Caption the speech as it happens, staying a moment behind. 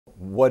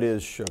What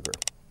is sugar?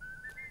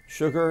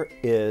 Sugar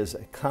is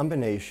a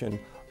combination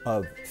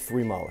of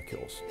three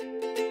molecules.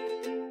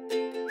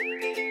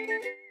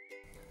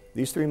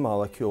 These three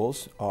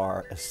molecules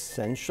are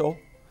essential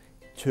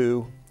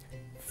to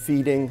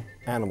feeding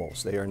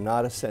animals. They are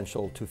not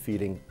essential to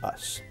feeding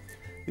us.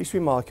 These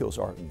three molecules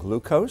are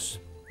glucose,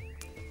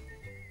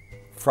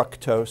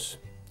 fructose,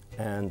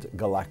 and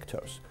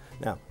galactose.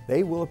 Now,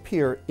 they will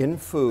appear in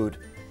food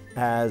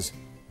as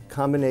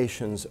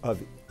combinations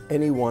of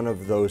any one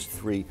of those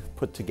three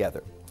put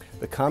together.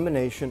 The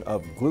combination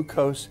of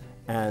glucose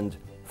and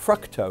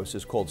fructose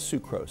is called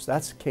sucrose.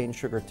 That's cane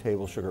sugar,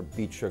 table sugar,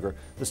 beet sugar,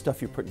 the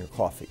stuff you put in your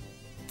coffee.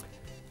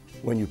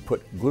 When you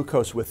put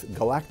glucose with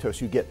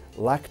galactose, you get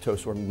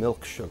lactose or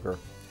milk sugar,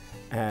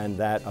 and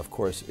that, of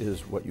course,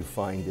 is what you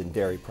find in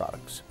dairy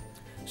products.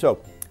 So,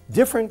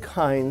 different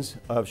kinds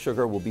of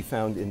sugar will be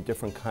found in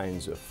different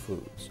kinds of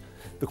foods.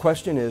 The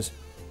question is,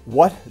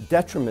 what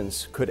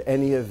detriments could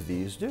any of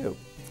these do?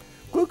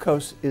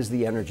 Glucose is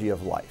the energy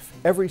of life.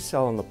 Every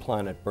cell on the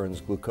planet burns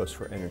glucose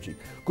for energy.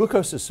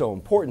 Glucose is so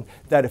important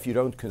that if you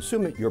don't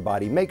consume it, your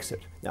body makes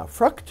it. Now,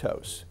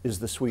 fructose is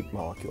the sweet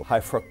molecule. High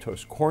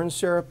fructose corn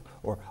syrup,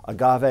 or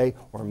agave,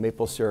 or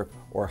maple syrup,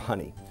 or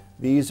honey.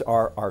 These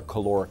are our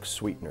caloric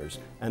sweeteners,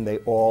 and they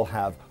all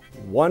have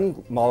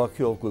one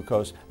molecule of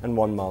glucose and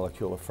one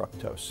molecule of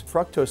fructose.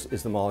 Fructose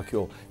is the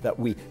molecule that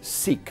we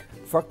seek.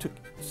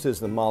 Fructose is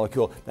the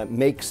molecule that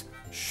makes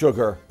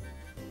sugar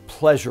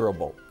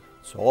pleasurable.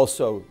 It's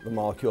also the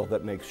molecule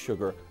that makes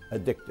sugar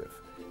addictive.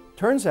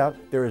 Turns out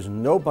there is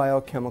no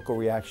biochemical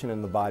reaction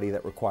in the body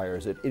that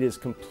requires it. It is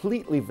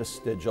completely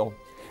vestigial,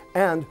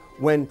 and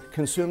when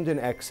consumed in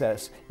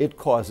excess, it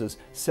causes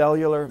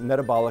cellular,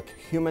 metabolic,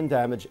 human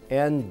damage,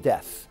 and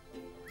death.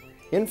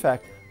 In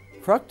fact,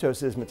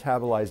 fructose is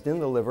metabolized in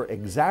the liver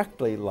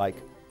exactly like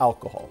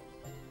alcohol.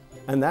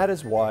 And that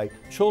is why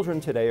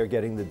children today are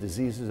getting the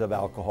diseases of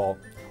alcohol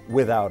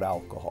without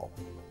alcohol,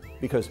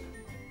 because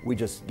we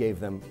just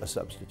gave them a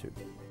substitute.